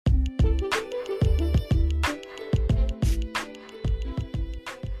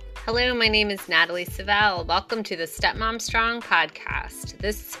Hello, my name is Natalie Savell. Welcome to the Stepmom Strong podcast.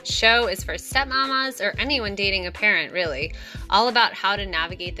 This show is for stepmamas or anyone dating a parent, really, all about how to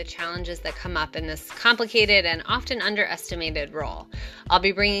navigate the challenges that come up in this complicated and often underestimated role. I'll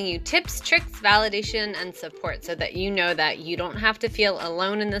be bringing you tips, tricks, validation, and support so that you know that you don't have to feel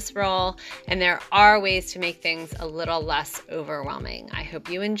alone in this role, and there are ways to make things a little less overwhelming. I hope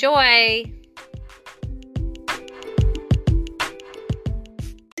you enjoy.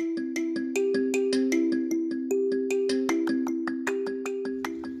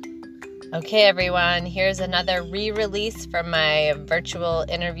 Okay, everyone, here's another re-release from my virtual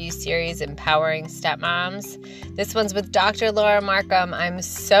interview series, Empowering Stepmoms. This one's with Dr. Laura Markham. I'm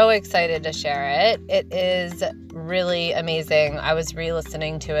so excited to share it. It is really amazing. I was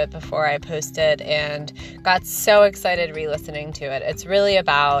re-listening to it before I posted and got so excited re-listening to it. It's really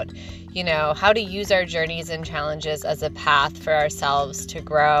about, how to use our journeys and challenges as a path for ourselves to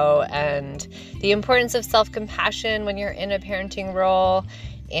grow, and the importance of self-compassion when you're in a parenting role.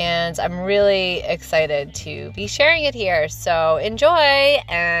 And I'm really excited to be sharing it here. So enjoy,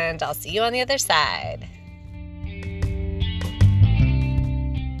 and I'll see you on the other side.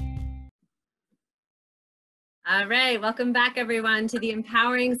 All right, welcome back, everyone, to the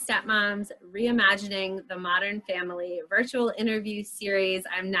Empowering Stepmoms Reimagining the Modern Family virtual interview series.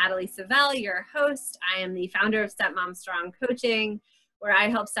 I'm Natalie Savell, your host. I am the founder of Stepmom Strong Coaching, where I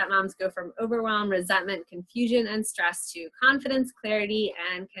help stepmoms go from overwhelm, resentment, confusion, and stress to confidence, clarity,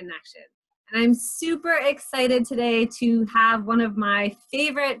 and connection. And I'm super excited today to have one of my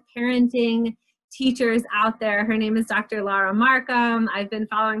favorite parenting teachers out there. Her name is Dr. Laura Markham. I've been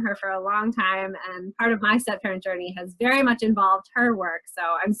following her for a long time, and part of my step-parent journey has very much involved her work. So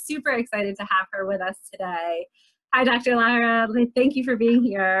I'm super excited to have her with us today. Hi, Dr. Laura. Thank you for being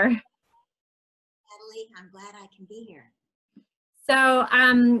here. Natalie, I'm glad I can be here. So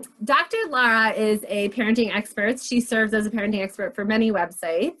Dr. Laura is a parenting expert. She serves as a parenting expert for many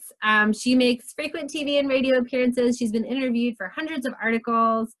websites. She makes frequent TV and radio appearances. She's been interviewed for hundreds of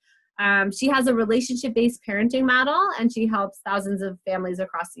articles. She has a relationship-based parenting model, and she helps thousands of families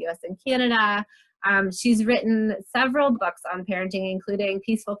across the US and Canada. She's written several books on parenting, including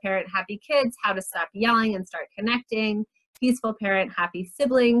Peaceful Parent, Happy Kids, How to Stop Yelling and Start Connecting, Peaceful Parent, Happy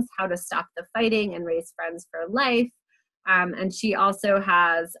Siblings, How to Stop the Fighting and Raise Friends for Life. And she also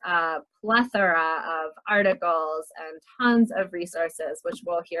has a plethora of articles and tons of resources, which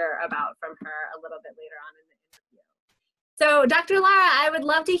we'll hear about from her a little bit later on in the interview. So, Dr. Laura, I would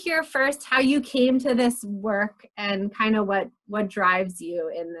love to hear first how you came to this work and kind of what drives you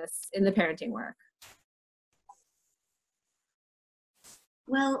in the parenting work.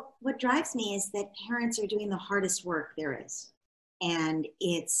 Well, what drives me is that parents are doing the hardest work there is, and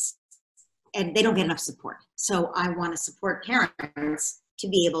they don't get enough support. So I want to support parents to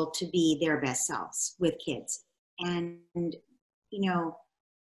be able to be their best selves with kids. And,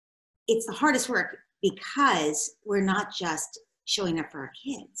 it's the hardest work because we're not just showing up for our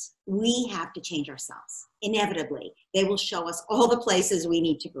kids. We have to change ourselves. Inevitably, they will show us all the places we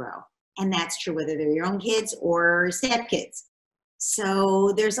need to grow. And that's true whether they're your own kids or stepkids.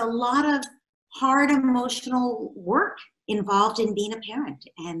 So there's a lot of hard emotional work involved in being a parent.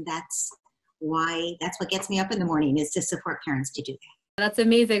 And that's what gets me up in the morning, is to support parents to do that. That's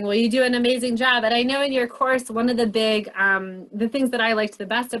amazing. Well, you do an amazing job. And I know in your course, one of the big, the things that I liked the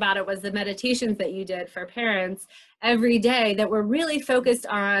best about it was the meditations that you did for parents every day that were really focused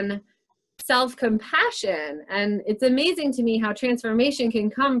on self-compassion. And it's amazing to me how transformation can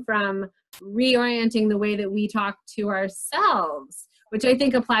come from reorienting the way that we talk to ourselves, which I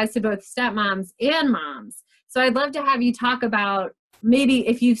think applies to both stepmoms and moms. So I'd love to have you talk about maybe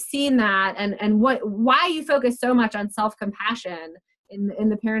if you've seen that and why you focus so much on self-compassion in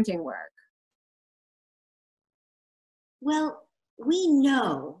the parenting work. Well, we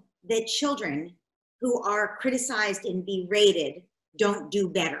know that children who are criticized and berated don't do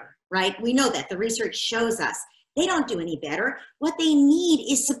better, right? We know that. The research shows us they don't do any better. What they need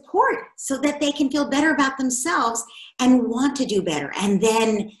is support so that they can feel better about themselves and want to do better. And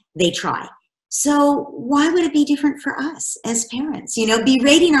then they try. So why would it be different for us as parents?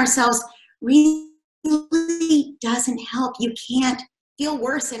 Berating ourselves really doesn't help. You can't feel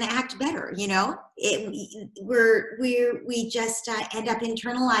worse and act better. We just end up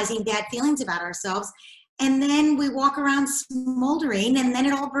internalizing bad feelings about ourselves, and then we walk around smoldering, and then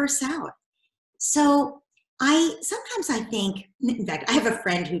it all bursts out. So sometimes I think, in fact, I have a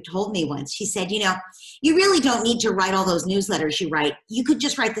friend who told me once, she said, you really don't need to write all those newsletters you write. You could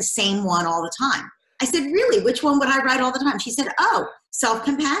just write the same one all the time. I said, really? Which one would I write all the time? She said,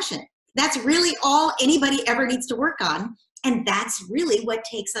 self-compassion. That's really all anybody ever needs to work on. And that's really what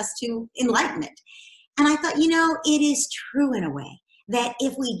takes us to enlightenment. And I thought, it is true in a way that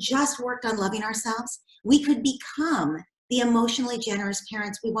if we just worked on loving ourselves, we could become the emotionally generous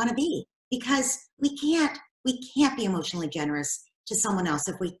parents we want to be, because we can't be emotionally generous to someone else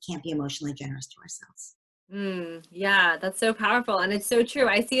if we can't be emotionally generous to ourselves. Yeah, that's so powerful. And it's so true.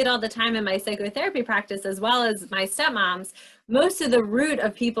 I see it all the time in my psychotherapy practice, as well as my stepmoms. Most of the root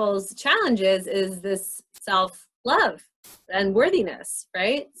of people's challenges is this self-love and worthiness,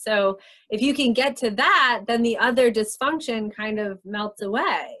 right? So if you can get to that, then the other dysfunction kind of melts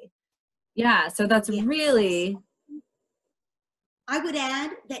away. Yeah, so that's Yes. really... I would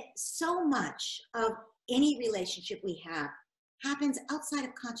add that so much of any relationship we have happens outside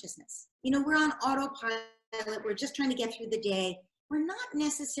of consciousness. We're on autopilot. We're just trying to get through the day. We're not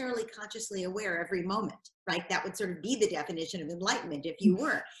necessarily consciously aware every moment, right? That would sort of be the definition of enlightenment if you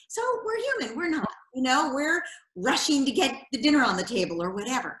were. So we're human. We're not, we're rushing to get the dinner on the table or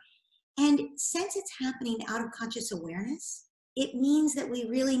whatever. And since it's happening out of conscious awareness, it means that we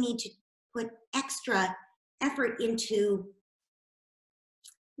really need to put extra effort into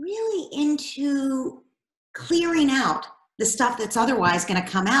clearing out the stuff that's otherwise going to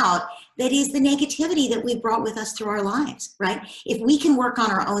come out, that is the negativity that we brought with us through our lives, right? If we can work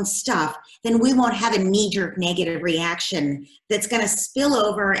on our own stuff, then we won't have a knee-jerk negative reaction that's going to spill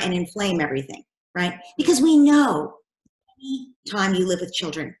over and inflame everything, right? Because we know any time you live with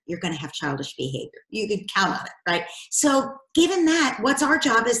children, you're going to have childish behavior. You can count on it, right? So given that, what's our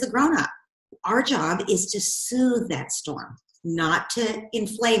job as the grown-up? Our job is to soothe that storm, not to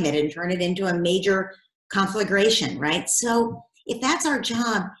inflame it and turn it into a major conflagration, right? So if that's our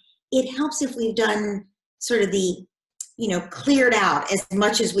job, it helps if we've done sort of the, cleared out as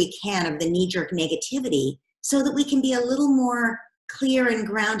much as we can of the knee-jerk negativity, so that we can be a little more clear and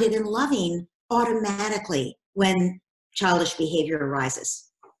grounded and loving automatically when childish behavior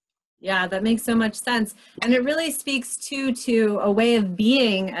arises. Yeah, that makes so much sense. And it really speaks to a way of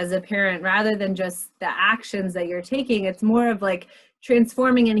being as a parent, rather than just the actions that you're taking. It's more of like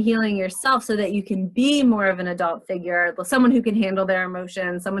transforming and healing yourself so that you can be more of an adult figure, someone who can handle their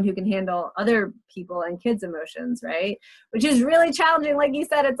emotions, someone who can handle other people and kids' emotions, right? Which is really challenging. Like you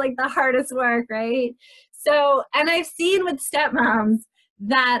said, it's like the hardest work, right? So, and I've seen with stepmoms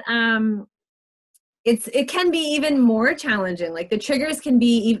that, it can be even more challenging. Like the triggers can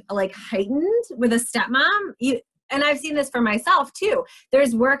be like heightened with a stepmom. And I've seen this for myself too.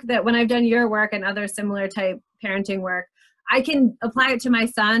 There's work that when I've done your work and other similar type parenting work, I can apply it to my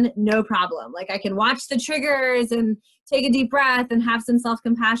son, no problem. Like I can watch the triggers and take a deep breath and have some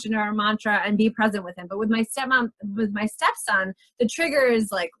self-compassion or a mantra and be present with him. But with my stepson, the trigger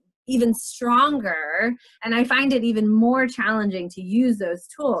is like even stronger, and I find it even more challenging to use those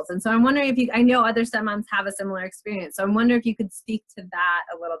tools. And so I'm wondering I know other stepmoms have a similar experience, so I'm wondering if you could speak to that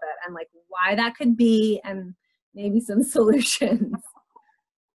a little bit and like why that could be and maybe some solutions.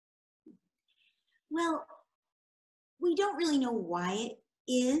 Well, we don't really know why it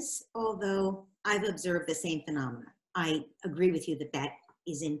is, although I've observed the same phenomena. I agree with you that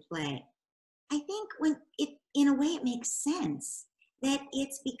is in play. I think in a way it makes sense that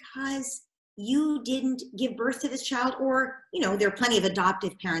it's because you didn't give birth to this child, or, there are plenty of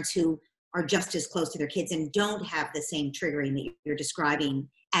adoptive parents who are just as close to their kids and don't have the same triggering that you're describing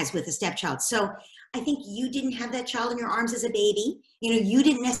as with a stepchild. So I think you didn't have that child in your arms as a baby. You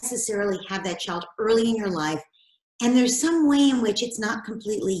didn't necessarily have that child early in your life. And there's some way in which it's not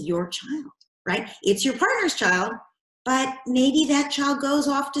completely your child, right? It's your partner's child, but maybe that child goes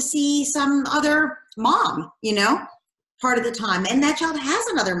off to see some other mom, part of the time. And that child has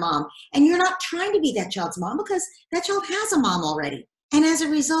another mom. And you're not trying to be that child's mom because that child has a mom already. And as a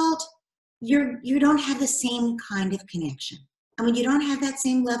result, you don't have the same kind of connection. And when you don't have that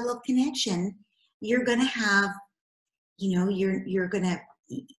same level of connection, you're going to have, you're going to,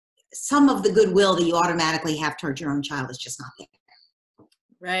 some of the goodwill that you automatically have towards your own child is just not there.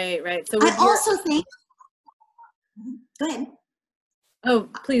 Right. So I also think, go ahead. Oh,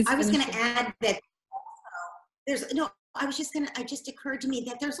 please. I was going to add that it just occurred to me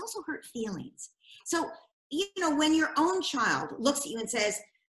that there's also hurt feelings. So, when your own child looks at you and says,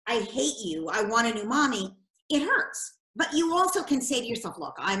 I hate you, I want a new mommy, it hurts. But you also can say to yourself,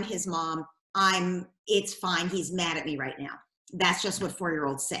 look, I'm his mom. It's fine. He's mad at me right now. That's just what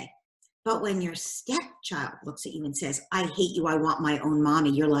 4-year-olds say. But when your stepchild looks at you and says, I hate you, I want my own mommy,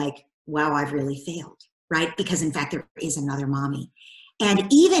 you're like, wow, I've really failed, right? Because in fact, there is another mommy. And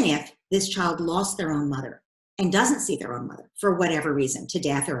even if this child lost their own mother and doesn't see their own mother for whatever reason, to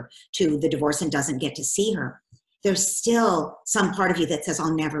death or to the divorce, and doesn't get to see her, there's still some part of you that says,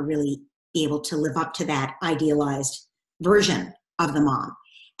 I'll never really be able to live up to that idealized version of the mom.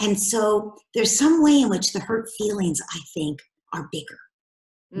 And so there's some way in which the hurt feelings, I think, are bigger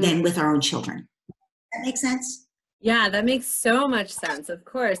than with our own children. That makes sense? Yeah, that makes so much sense, of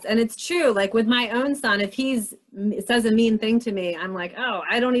course. And it's true, like with my own son, if says a mean thing to me, I'm like, oh,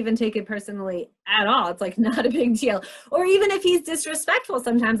 I don't even take it personally at all. It's like not a big deal. Or even if he's disrespectful,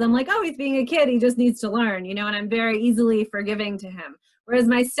 sometimes I'm like, oh, he's being a kid, he just needs to learn, you know, and I'm very easily forgiving to him. Whereas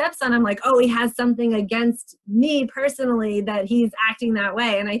my stepson, I'm like, oh, he has something against me personally that he's acting that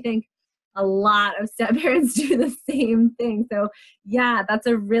way. And I think a lot of step-parents do the same thing. So yeah, that's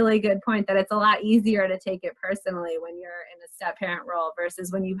a really good point, that it's a lot easier to take it personally when you're in a step-parent role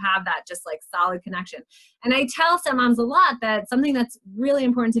versus when you have that just like solid connection. And I tell stepmoms a lot that something that's really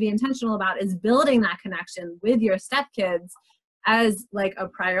important to be intentional about is building that connection with your stepkids as like a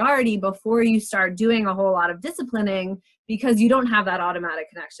priority before you start doing a whole lot of disciplining, because you don't have that automatic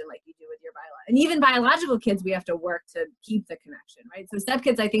connection like you do with your biological. And even biological kids, we have to work to keep the connection, right? So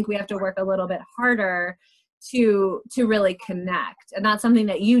stepkids, I think we have to work a little bit harder to really connect. And that's something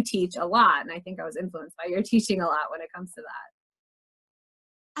that you teach a lot. And I think I was influenced by your teaching a lot when it comes to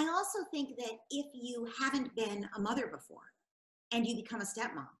that. I also think that if you haven't been a mother before and you become a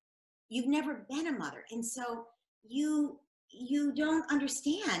stepmom, you've never been a mother. And so you don't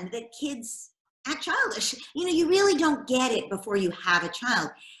understand that kids act childish. You know, you really don't get it before you have a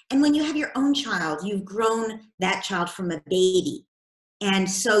child. And when you have your own child, you've grown that child from a baby. And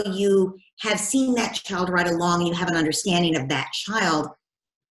so you have seen that child right along, you have an understanding of that child.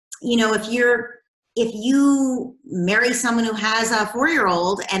 You know, if you marry someone who has a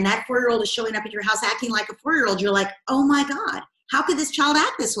 4-year-old and that 4-year-old is showing up at your house acting like a 4-year-old, you're like, oh my God, how could this child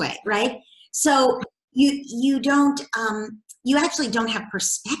act this way, right? So you actually don't have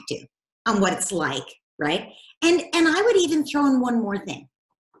perspective on what it's like, right? And I would even throw in one more thing.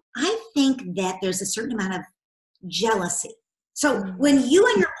 I think that there's a certain amount of jealousy. So when you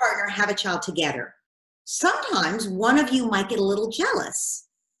and your partner have a child together, sometimes one of you might get a little jealous.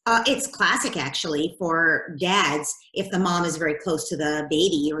 It's classic actually for dads if the mom is very close to the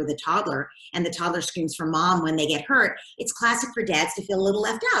baby or the toddler and the toddler screams for mom when they get hurt. It's classic for dads to feel a little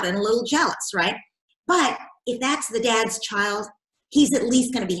left out and a little jealous, right? But if that's the dad's child, he's at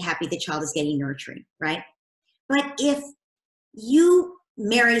least going to be happy the child is getting nurturing, right? But if you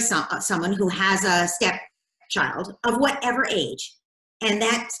marry someone who has a stepchild of whatever age, and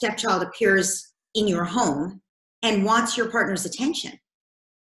that stepchild appears in your home and wants your partner's attention,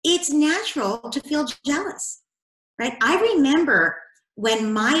 it's natural to feel jealous, right? I remember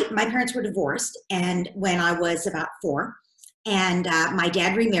when my parents were divorced and when I was about 4, and my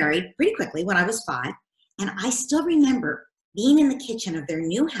dad remarried pretty quickly when I was 5, and I still remember being in the kitchen of their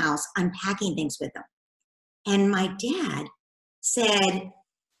new house, unpacking things with them. And my dad said,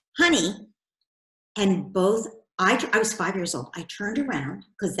 honey, and I was 5 years old. I turned around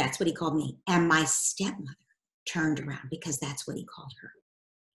because that's what he called me. And my stepmother turned around because that's what he called her.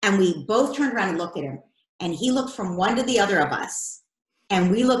 And we both turned around and looked at him. And he looked from one to the other of us.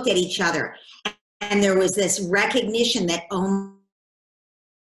 And we looked at each other. And there was this recognition that, oh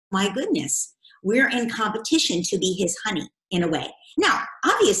my goodness, we're in competition to be his honey in a way. Now,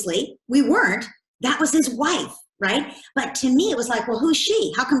 obviously, we weren't. That was his wife, right? But to me, it was like, well, who's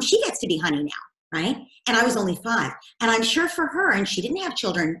she? How come she gets to be honey now, right? And I was only 5. And I'm sure for her, and she didn't have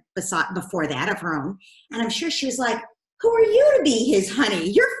children before that of her own, and I'm sure she was like, who are you to be his honey?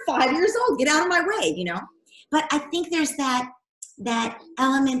 You're 5 years old. Get out of my way, you know? But I think there's that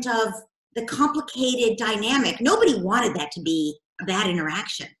element of the complicated dynamic. Nobody wanted that to be a bad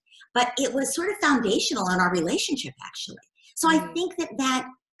interaction, but it was sort of foundational in our relationship, actually. So I think that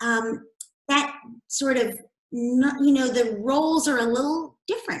sort of, you know, the roles are a little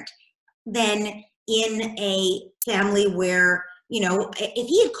different than in a family where, you know,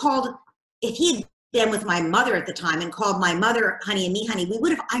 if he had been with my mother at the time and called my mother honey and me honey, we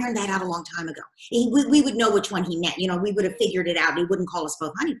would have ironed that out a long time ago. We would know which one he meant. You know, we would have figured it out. He wouldn't call us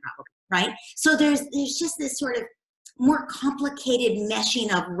both honey probably, right? So there's just this sort of more complicated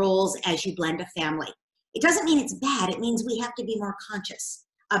meshing of roles as you blend a family. It doesn't mean it's bad. It means we have to be more conscious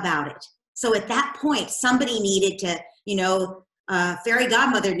about it. So at that point, somebody needed to, you know, fairy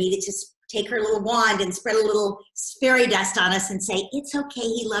godmother needed to take her little wand and spread a little fairy dust on us and say, it's okay,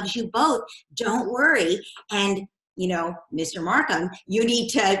 he loves you both. Don't worry. And, you know, Mr. Markham, you need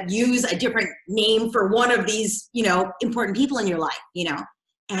to use a different name for one of these, you know, important people in your life, you know.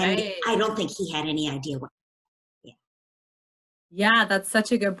 And right. I don't think he had any idea what. Yeah, that's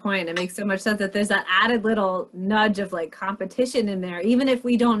such a good point. It makes so much sense that there's that added little nudge of like competition in there, even if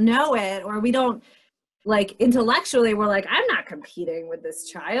we don't know it or we don't like intellectually we're like, I'm not competing with this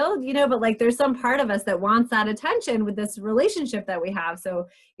child, you know, but like there's some part of us that wants that attention with this relationship that we have. So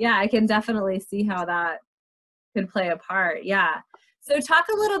yeah, I can definitely see how that could play a part. Yeah. So talk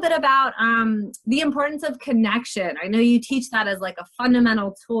a little bit about the importance of connection. I know you teach that as like a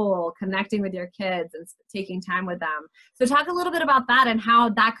fundamental tool, connecting with your kids and taking time with them. So talk a little bit about that and how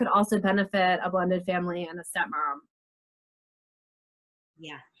that could also benefit a blended family and a stepmom.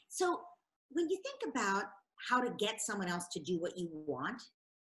 Yeah. So when you think about how to get someone else to do what you want,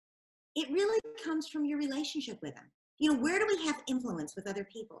 it really comes from your relationship with them. You know, where do we have influence with other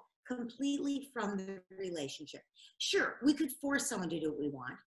people? Completely from the relationship. Sure, we could force someone to do what we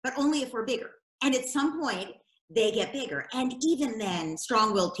want, but only if we're bigger. And at some point, they get bigger. And even then,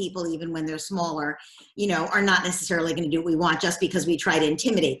 strong-willed people, even when they're smaller, you know, are not necessarily going to do what we want just because we try to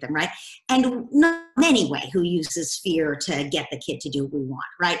intimidate them, right? And not anyway who uses fear to get the kid to do what we want,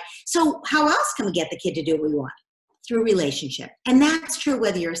 right? So how else can we get the kid to do what we want? Through relationship. And that's true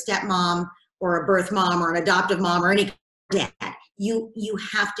whether you're a stepmom or a birth mom or an adoptive mom or any dad. You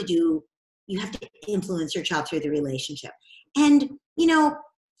have to influence your child through the relationship. And, you know,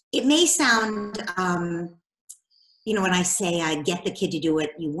 it may sound, you know, when I say I get the kid to do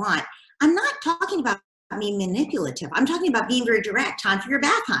what you want, I'm not talking about being manipulative. I'm talking about being very direct. Time for your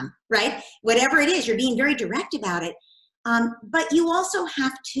bath, hon, right? Whatever it is, you're being very direct about it. But you also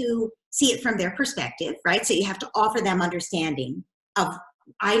have to see it from their perspective, right? So you have to offer them understanding of,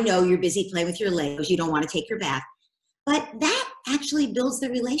 I know you're busy playing with your Legos, you don't want to take your bath. But that actually builds the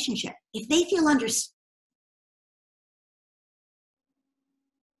relationship. If they feel understood,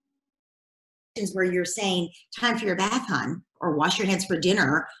 where you're saying, time for your bath, hon, or wash your hands for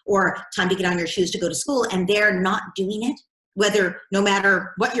dinner, or time to get on your shoes to go to school, and they're not doing it, whether, no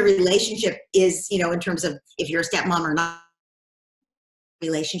matter what your relationship is, you know, in terms of if you're a stepmom or not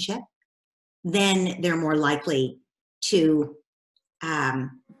relationship, then they're more likely to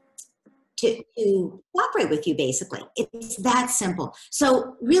cooperate with you, basically. It's that simple.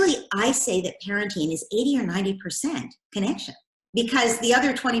 So really, I say that parenting is 80 or 90% connection, because the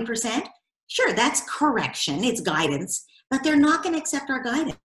other 20%, sure, that's correction, it's guidance, but they're not going to accept our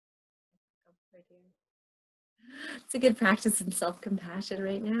guidance. It's a good practice in self-compassion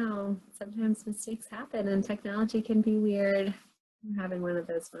right now. Sometimes mistakes happen and technology can be weird. I'm having one of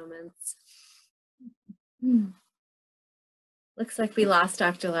those moments. Looks like we lost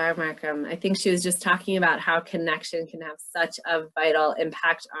Dr. Laura Markham. I think she was just talking about how connection can have such a vital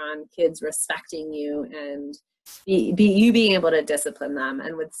impact on kids respecting you and you being able to discipline them.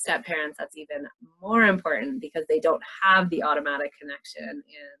 And with step parents, that's even more important because they don't have the automatic connection. And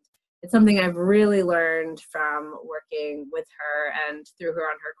it's something I've really learned from working with her and through her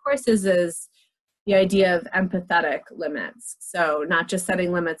on her courses is the idea of empathetic limits. So not just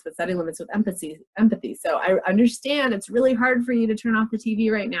setting limits, but setting limits with empathy. So I understand it's really hard for you to turn off the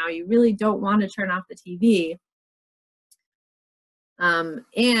TV right now. You really don't want to turn off the TV.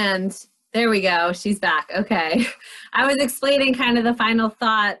 And there we go. She's back. Okay. I was explaining kind of the final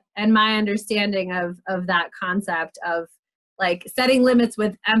thought and my understanding of that concept of like setting limits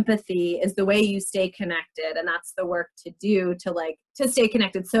with empathy is the way you stay connected. And that's the work to do to stay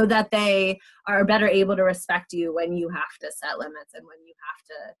connected so that they are better able to respect you when you have to set limits and when you have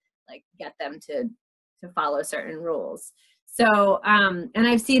to like get them to follow certain rules. So, and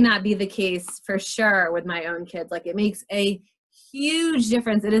I've seen that be the case for sure with my own kids. Like it makes a huge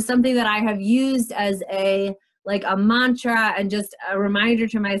difference. It is something that I have used as a mantra and just a reminder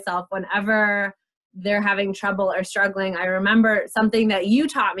to myself whenever they're having trouble or struggling. I remember something that you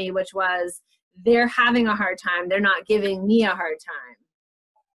taught me, which was they're having a hard time. They're not giving me a hard time,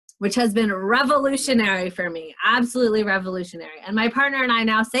 which has been revolutionary for me, absolutely revolutionary. And my partner and I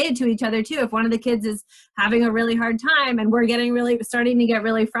now say it to each other too. If one of the kids is having a really hard time and we're starting to get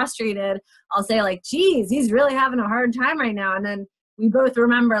really frustrated, I'll say like, geez, he's really having a hard time right now. And then we both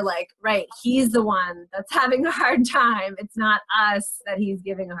remember like, right, he's the one that's having a hard time. It's not us that he's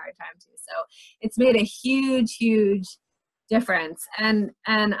giving a hard time to. So it's made a huge, huge difference.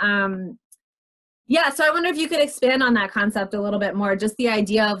 Yeah, so I wonder if you could expand on that concept a little bit more, just the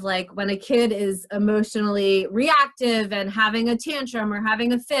idea of like when a kid is emotionally reactive and having a tantrum or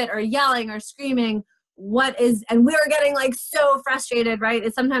having a fit or yelling or screaming, and we're getting like so frustrated,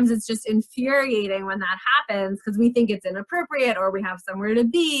 right? Sometimes it's just infuriating when that happens because we think it's inappropriate or we have somewhere to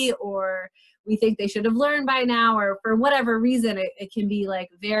be or we think they should have learned by now or for whatever reason, it can be like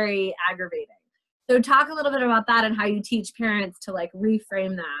very aggravating. So talk a little bit about that and how you teach parents to like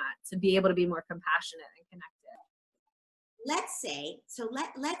reframe that to be able to be more compassionate and connected.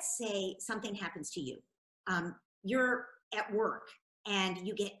 Let's say something happens to you. You're at work and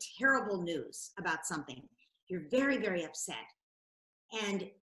you get terrible news about something. You're very, very upset. And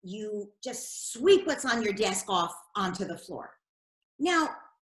you just sweep what's on your desk off onto the floor. Now,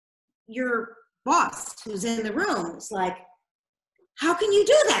 your boss who's in the room is like, how can you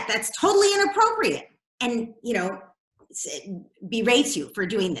do that? That's totally inappropriate. And, you know, berates you for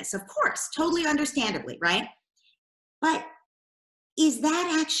doing this. Of course, totally understandably, right? But is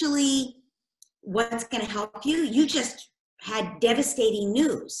that actually what's going to help you? You just had devastating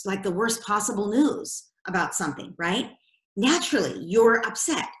news, like the worst possible news about something, right? Naturally, you're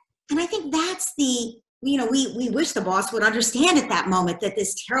upset. And I think that's the, you know, we wish the boss would understand at that moment that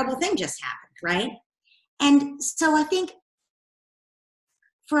this terrible thing just happened, right? And so I think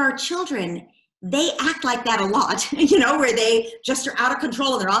for our children, they act like that a lot, you know, where they just are out of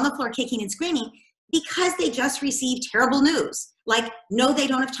control and they're on the floor kicking and screaming because they just received terrible news. Like, no, they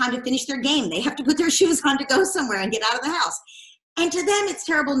don't have time to finish their game. They have to put their shoes on to go somewhere and get out of the house. And to them, it's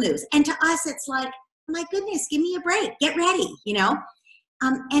terrible news. And to us, it's like, my goodness, give me a break, get ready, you know?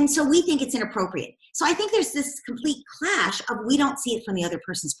 And so we think it's inappropriate. So I think there's this complete clash of we don't see it from the other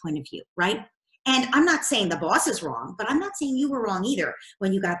person's point of view, right? And I'm not saying the boss is wrong, but I'm not saying you were wrong either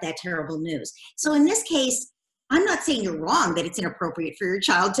when you got that terrible news. So in this case, I'm not saying you're wrong that it's inappropriate for your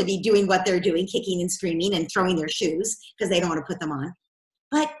child to be doing what they're doing, kicking and screaming and throwing their shoes because they don't want to put them on.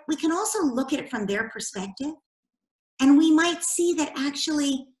 But we can also look at it from their perspective, and we might see that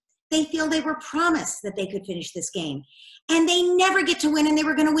actually they feel they were promised that they could finish this game, and they never get to win, and they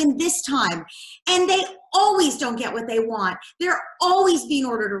were going to win this time, and they always don't get what they want. They're always being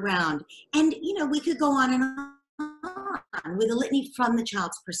ordered around. And, you know, we could go on and on with a litany from the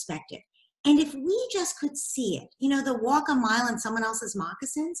child's perspective. And if we just could see it, you know, the walk a mile in someone else's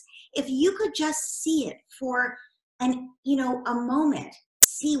moccasins, if you could just see it for you know, a moment,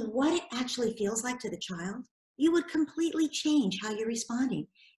 see what it actually feels like to the child, you would completely change how you're responding.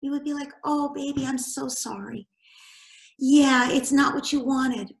 You would be like, oh, baby, I'm so sorry. Yeah, it's not what you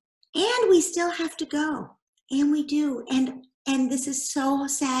wanted. And we still have to go. And we do. And this is so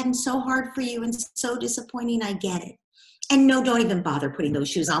sad and so hard for you and so disappointing. I get it. And no, don't even bother putting those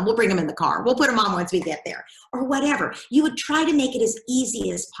shoes on. We'll bring them in the car. We'll put them on once we get there or whatever. You would try to make it as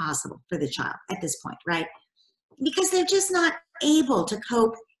easy as possible for the child at this point, right? Because they're just not able to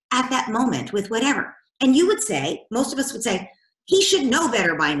cope at that moment with whatever. And you would say, most of us would say, he should know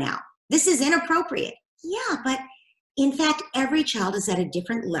better by now. This is inappropriate. Yeah, but in fact, every child is at a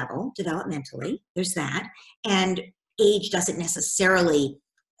different level developmentally. There's that. And age doesn't necessarily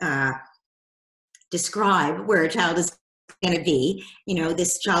describe where a child is going to be. You know,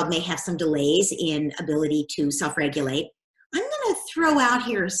 this child may have some delays in ability to self-regulate. I'm going to throw out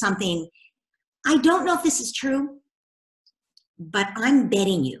here something. I don't know if this is true, but I'm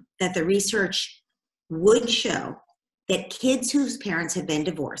betting you that the research would show that kids whose parents have been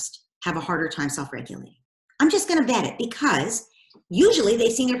divorced have a harder time self-regulating. I'm just going to bet it because usually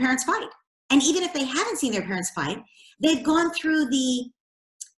they've seen their parents fight. And even if they haven't seen their parents fight, they've gone through the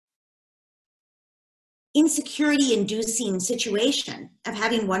insecurity-inducing situation of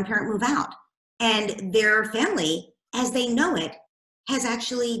having one parent move out. And their family, as they know it, has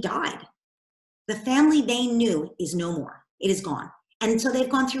actually died. The family they knew is no more. It is gone. And so they've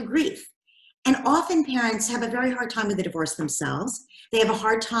gone through grief. And often parents have a very hard time with the divorce themselves. They have a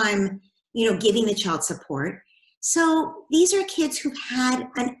hard time, you know, giving the child support. So these are kids who've had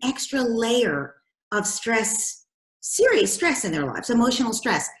an extra layer of stress, serious stress in their lives, emotional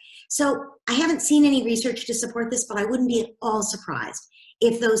stress. So I haven't seen any research to support this, but I wouldn't be at all surprised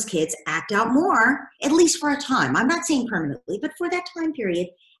if those kids act out more, at least for a time. I'm not saying permanently, but for that time period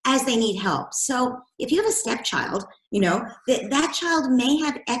as they need help. So if you have a stepchild, you know, that child may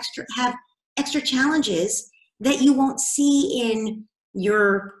have extra challenges that you won't see in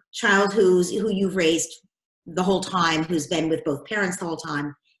your child who you've raised the whole time, who's been with both parents the whole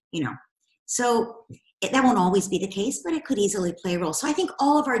time, you know. So that won't always be the case, but it could easily play a role. So I think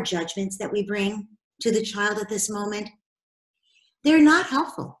all of our judgments that we bring to the child at this moment, they're not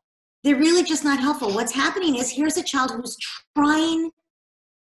helpful. They're really just not helpful. What's happening is here's a child who's trying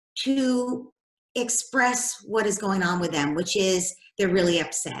to express what is going on with them, which is they're really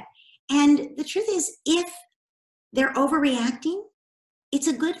upset. And the truth is, if they're overreacting, it's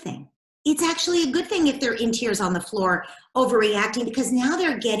a good thing. It's actually a good thing if they're in tears on the floor overreacting, because now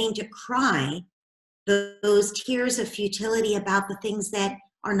they're getting to cry those tears of futility about the things that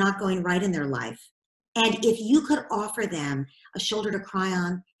are not going right in their life. And if you could offer them a shoulder to cry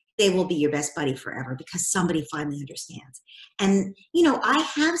on, they will be your best buddy forever because somebody finally understands. And, you know, I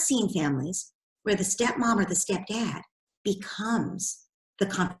have seen families where the stepmom or the stepdad becomes the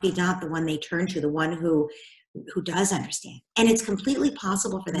confidant, the one they turn to, the one who who does understand. And it's completely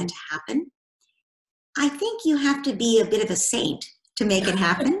possible for that to happen. I think you have to be a bit of a saint to make it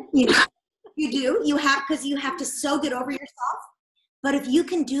happen. You know, you do. You have, because you have to so get over yourself. But if you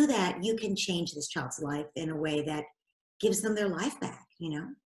can do that, you can change this child's life in a way that gives them their life back, you know?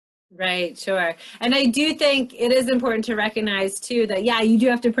 Right, sure. And I do think it is important to recognize too that, yeah, you do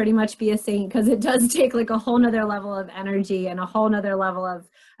have to pretty much be a saint, because it does take like a whole nother level of energy and a whole nother level of,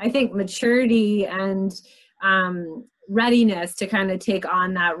 I think, maturity and readiness to kind of take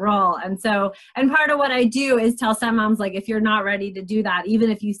on that role. And so, and part of what I do is tell some moms, like, if you're not ready to do that, even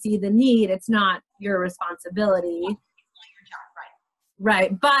if you see the need, it's not your responsibility.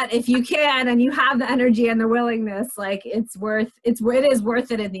 Right. But if you can, and you have the energy and the willingness, like, it is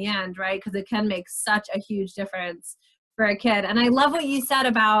worth it in the end, right? Because it can make such a huge difference for a kid. And I love what you said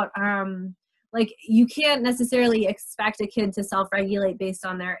about, like, you can't necessarily expect a kid to self-regulate based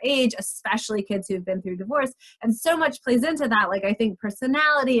on their age, especially kids who've been through divorce. And so much plays into that. Like, I think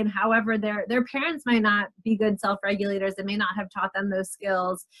personality and however their parents might not be good self-regulators and may not have taught them those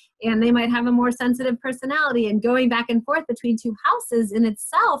skills. And they might have a more sensitive personality, and going back and forth between two houses in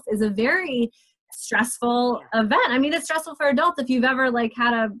itself is a very stressful event. I mean, it's stressful for adults. If you've ever like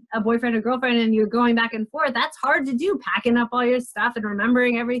had a boyfriend or girlfriend and you're going back and forth, that's hard to do, packing up all your stuff and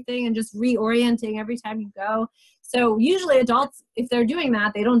remembering everything and just reorienting every time you go. So usually adults, if they're doing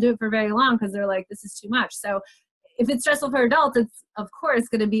that, they don't do it for very long because they're like, this is too much. So if it's stressful for adults, it's of course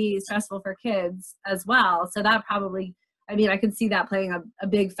going to be stressful for kids as well. So that probably, I mean, I can see that playing a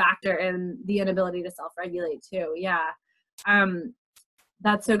big factor in the inability to self-regulate too. Yeah.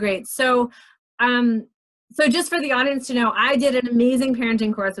 That's so great. So just for the audience to know, I did an amazing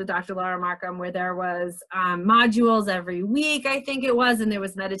parenting course with Dr. Laura Markham, where there was modules every week, I think it was, and there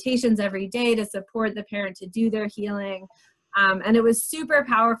was meditations every day to support the parent to do their healing. And it was super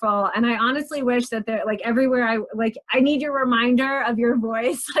powerful. And I honestly wish that there, like, everywhere I need your reminder of your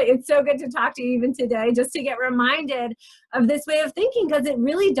voice. Like, it's so good to talk to you even today, just to get reminded of this way of thinking, because it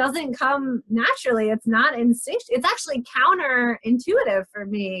really doesn't come naturally. It's not instinct. It's actually counterintuitive for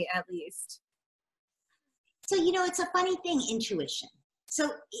me, at least. So, you know, it's a funny thing, intuition.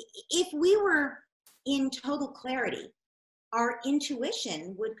 So if we were in total clarity, our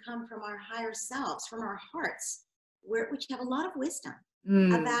intuition would come from our higher selves, from our hearts, which have a lot of wisdom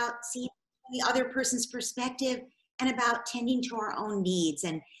about seeing the other person's perspective and about tending to our own needs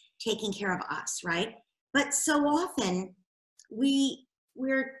and taking care of us, right? But so often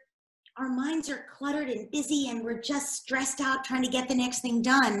our minds are cluttered and busy, and we're just stressed out trying to get the next thing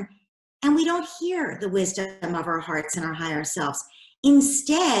done. And we don't hear the wisdom of our hearts and our higher selves.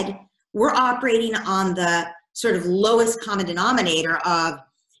 Instead, we're operating on the sort of lowest common denominator of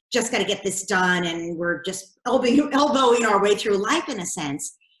just got to get this done, and we're just elbowing our way through life in a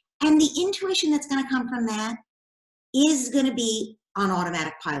sense. And the intuition that's going to come from that is going to be on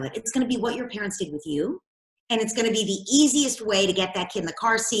automatic pilot. It's going to be what your parents did with you, and it's going to be the easiest way to get that kid in the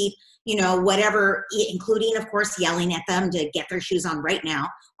car seat, you know, whatever, including, of course, yelling at them to get their shoes on right now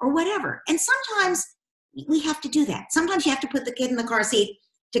or whatever. And sometimes we have to do that. Sometimes you have to put the kid in the car seat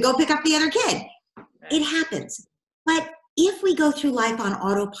to go pick up the other kid. It happens. But if we go through life on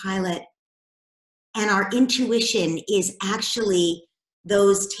autopilot and our intuition is actually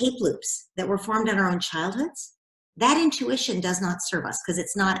those tape loops that were formed in our own childhoods, that intuition does not serve us, because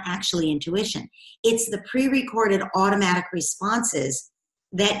it's not actually intuition. It's the pre-recorded automatic responses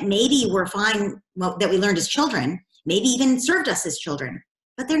that maybe were fine, well, that we learned as children, maybe even served us as children,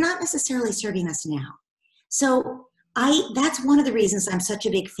 but they're not necessarily serving us now. So that's one of the reasons I'm such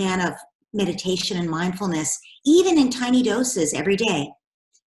a big fan of meditation and mindfulness, even in tiny doses every day,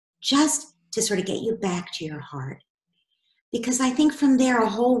 just to sort of get you back to your heart. Because I think from there, a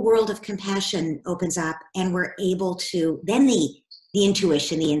whole world of compassion opens up, and we're able to, then the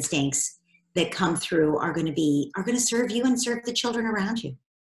intuition, the instincts that come through are going to serve you and serve the children around you.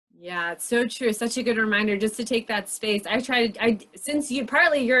 Yeah, it's so true. Such a good reminder just to take that space. Since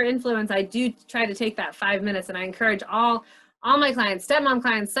partly your influence, I do try to take that 5 minutes, and I encourage all my clients, stepmom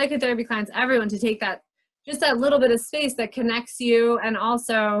clients, psychotherapy clients, everyone to take that little bit of space that connects you and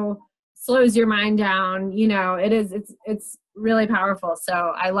also slows your mind down. You know, it's really powerful.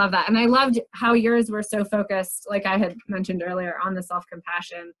 So I love that. And I loved how yours were so focused, like I had mentioned earlier, on the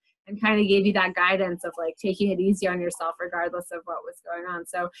self-compassion, and kind of gave you that guidance of like taking it easy on yourself regardless of what was going on.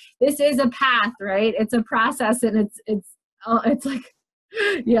 So this is a path, right? It's a process, and it's like,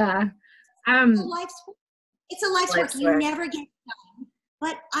 yeah. It's a life's work. You never get done.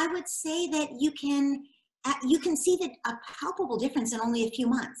 But I would say that you can see that a palpable difference in only a few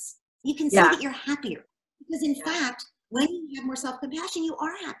months. You can see that you're happier, because in fact, when you have more self-compassion, you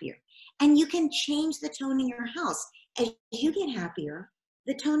are happier. And you can change the tone in your house. As you get happier,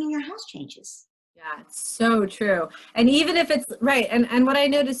 the tone in your house changes. Yeah, it's so true. And even if it's right, and what I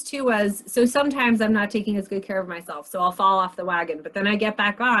noticed too was, so sometimes I'm not taking as good care of myself, so I'll fall off the wagon, but then I get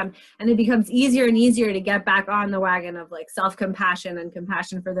back on, and it becomes easier and easier to get back on the wagon of like self-compassion and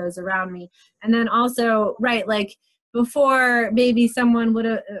compassion for those around me. And then also, right, like before maybe someone would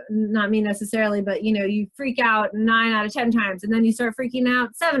have, not me necessarily, but you know, you freak out 9 out of 10 times, and then you start freaking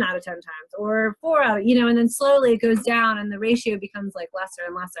out 7 out of 10 times, or 4 out, you know, and then slowly it goes down and the ratio becomes like lesser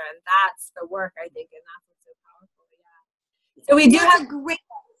and lesser. And that's the work, I think, and that's what's so powerful. Yeah. So we do have a great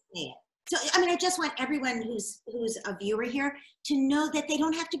way to say it. So, I mean, I just want everyone who's a viewer here to know that they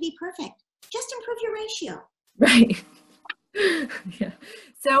don't have to be perfect. Just improve your ratio. Right. Yeah.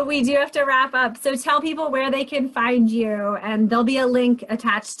 So we do have to wrap up. So tell people where they can find you, and there'll be a link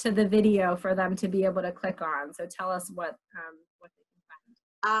attached to the video for them to be able to click on. So tell us what they can find.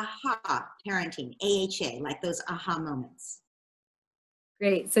 AHA parenting, AHA, like those aha moments.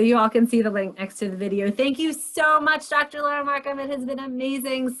 Great. So you all can see the link next to the video. Thank you so much, Dr. Laura Markham. It has been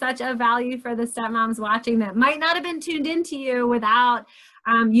amazing. Such a value for the stepmoms watching that might not have been tuned into you without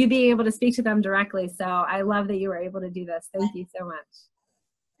you being able to speak to them directly. So I love that you were able to do this. Thank you so much.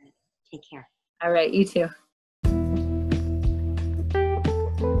 Take care. All right. You too.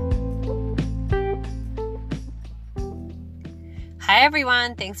 Hi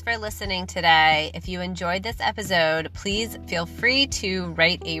everyone, thanks for listening today. If you enjoyed this episode, please feel free to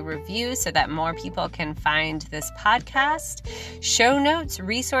write a review so that more people can find this podcast. Show notes,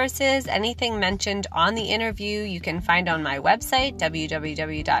 resources, anything mentioned on the interview you can find on my website,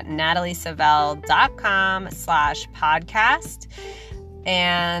 www.nataliesavell.com/podcast.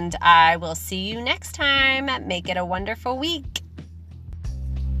 And I will see you next time. Make it a wonderful week.